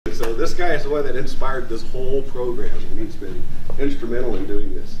this guy is the one that inspired this whole program, and he's been instrumental in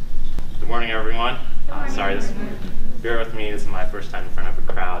doing this. Good morning, everyone. Sorry, bear with me. This is my first time in front of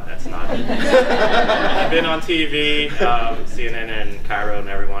a crowd. That's not. I've been on TV, CNN and Cairo and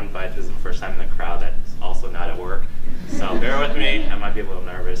everyone, but this is the first time in the crowd that's also not at work. So bear with me. I might be a little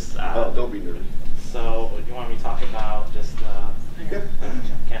nervous. Oh, don't be nervous. So, you want me to talk about just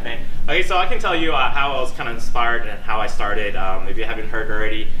campaign? Okay, so I can tell you how I was kind of inspired and how I started. If you haven't heard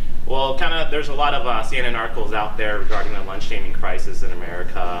already, well, there's a lot of CNN articles out there regarding the lunch shaming crisis in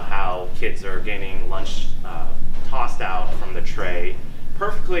America, how kids are getting lunch tossed out from the tray,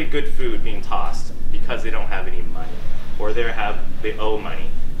 perfectly good food being tossed because they don't have any money, or they owe money.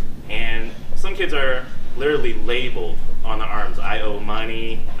 And some kids are literally labeled on the arms, I owe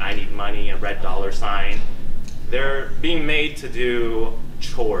money, I need money, a red dollar sign. They're being made to do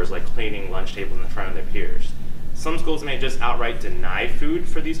chores like cleaning lunch tables in front of their peers. Some schools may just outright deny food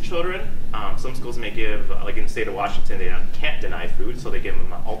for these children. Some schools may give, like in the state of Washington, they can't deny food, so they give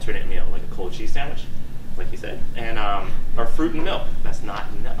them an alternate meal, like a cold cheese sandwich, like you said, and or fruit and milk. That's not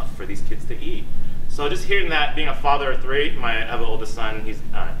enough for these kids to eat. So just hearing that, being a father of three, I have an oldest son, he's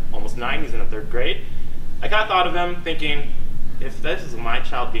almost 9, he's in the 3rd grade. I kind of thought of him thinking, if this is my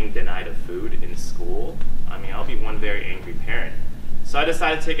child being denied of food in school, I mean, I'll be one very angry parent. So I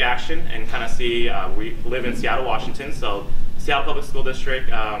decided to take action and kind of see, we live in Seattle, Washington, so Seattle Public School District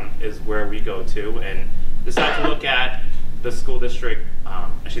is where we go to, and decided to look at the school district,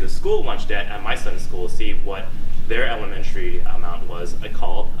 actually the school lunch debt at my son's school, see what their elementary amount was. I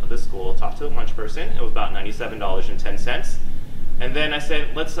called the school, talked to the lunch person, it was about $97.10. And then I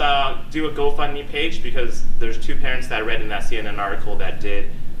said, let's do a GoFundMe page, because there's 2 parents that I read in that CNN article that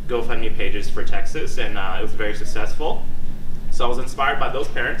did GoFundMe pages for Texas, and it was very successful. So I was inspired by those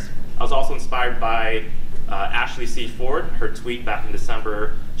parents. I was also inspired by Ashley C. Ford, her tweet back in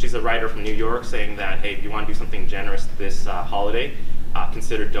December. She's a writer from New York saying that, hey, if you want to do something generous this holiday,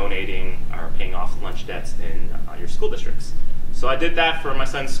 consider donating or paying off lunch debts in your school districts. So I did that for my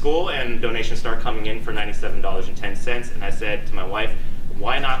son's school, and donations started coming in for $97.10. And I said to my wife,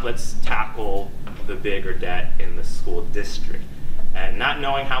 why not let's tackle the bigger debt in the school district? And not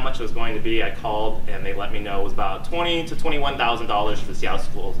knowing how much it was going to be, I called and they let me know it was about $20,000 to $21,000 for the Seattle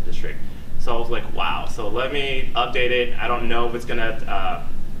School District. So I was like, wow, so let me update it. I don't know if it's gonna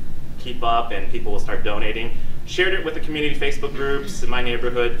keep up and people will start donating. Shared it with the community Facebook groups in my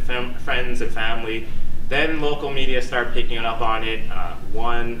neighborhood, friends and family. Then local media started picking up on it,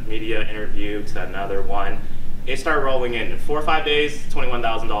 one media interview to another one. It started rolling in. 4 or 5 days,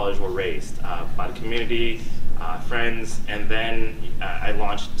 $21,000 were raised by the community, friends, and then I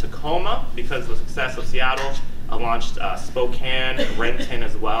launched Tacoma because of the success of Seattle. I launched Spokane, Renton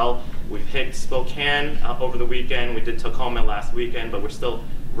as well. We've hit Spokane over the weekend. We did Tacoma last weekend, but we're still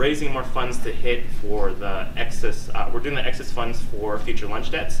raising more funds to hit for the excess. We're doing the excess funds for future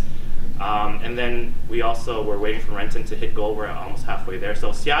lunch debts. And then we also were waiting for Renton to hit goal. We're almost halfway there.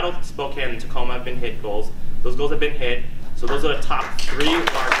 So Seattle, Spokane, and Tacoma have been hit goals. Those goals have been hit. So those are the top 3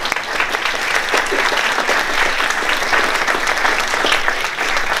 largest.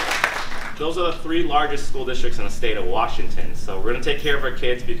 Those are the 3 largest school districts in the state of Washington. So we're going to take care of our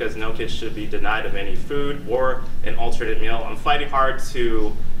kids because no kids should be denied of any food or an alternate meal. I'm fighting hard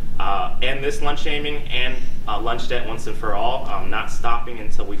to end this lunch shaming and lunch debt once and for all. I'm not stopping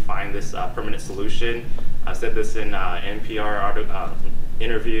until we find this permanent solution. I said this in NPR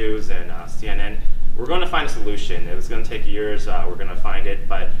interviews and CNN. We're going to find a solution. It's going to take years. We're going to find it,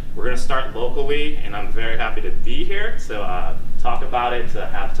 but we're going to start locally, and I'm very happy to be here to talk about it, to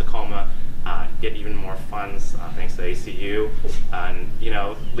have Tacoma get even more funds thanks to ACU. And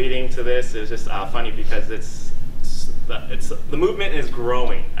leading to this is just funny because the movement is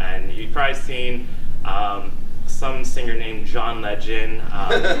growing, and you've probably seen some singer named John Legend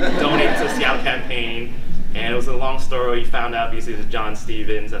donate to the Seattle campaign, and it was a long story. You found out because it's John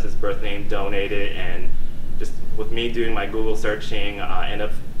Stevens, that's his birth name, donated, and just with me doing my Google searching, I ended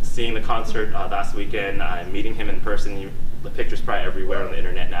up seeing the concert last weekend, meeting him in person. The picture's probably everywhere on the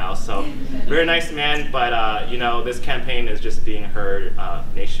internet now, so very nice man, but this campaign is just being heard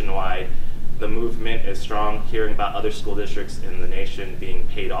nationwide. The movement is strong, hearing about other school districts in the nation being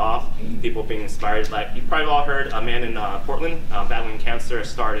paid off, people being inspired. Like you probably all heard, a man in Portland battling cancer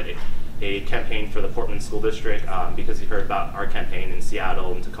started a campaign for the Portland School District because he heard about our campaign in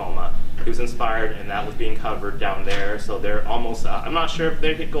Seattle and Tacoma. He was inspired, and that was being covered down there. So they're almost, I'm not sure if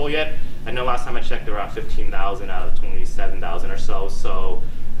they hit goal yet. I know last time I checked, they were around 15,000 out of 27,000 or so. So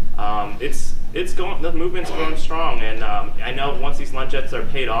it's going, the movement's growing strong, and I know once these lunch debts are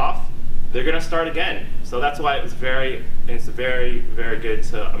paid off, they're going to start again. So that's why it's very, very good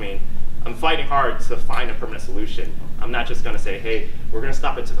to, I mean, I'm fighting hard to find a permanent solution. I'm not just going to say, hey, we're going to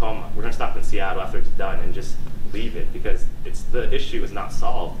stop at Tacoma, we're going to stop in Seattle after it's done and just leave it, because the issue is not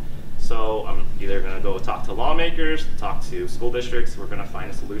solved. So I'm either going to go talk to lawmakers, talk to school districts, we're going to find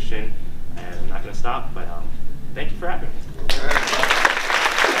a solution, and I'm not going to stop, but thank you for having me.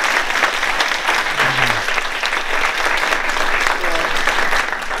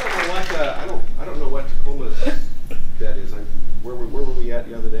 I don't know what Tacoma that is. Where were we at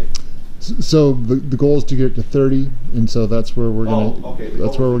the other day? So the goal is to get it to 30, and so that's where we're gonna. Oh, okay.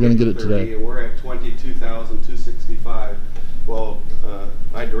 That's where we're gonna get it 30, today. And we're at 22,265. Well,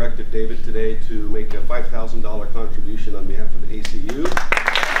 I directed David today to make a $5,000 contribution on behalf of the ACU.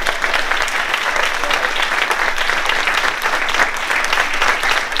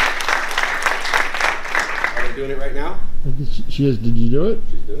 Are they doing it right now? She is. Did you do it?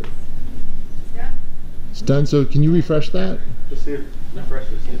 She's doing it. It's done. So can you refresh that? Let's see if refresh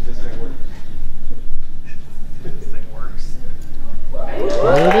it. See if this thing works. This thing works. There it is.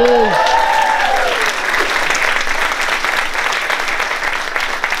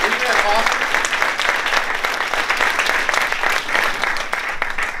 Isn't that awesome?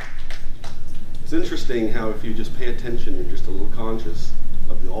 It's interesting how if you just pay attention, you're just a little conscious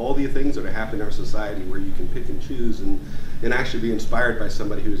of all the things that are happening in our society, where you can pick and choose and actually be inspired by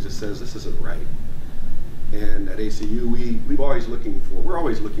somebody who just says this isn't right. And at ACU, we're always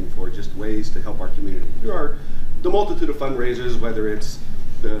looking for just ways to help our community. There are the multitude of fundraisers, whether it's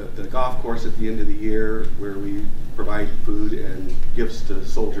the golf course at the end of the year, where we provide food and gifts to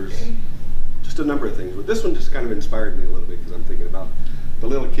soldiers, just a number of things. But this one just kind of inspired me a little bit, because I'm thinking about the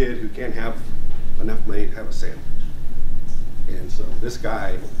little kid who can't have enough money to have a sandwich. And so this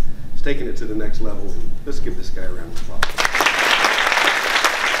guy is taking it to the next level. Let's give this guy a round of applause.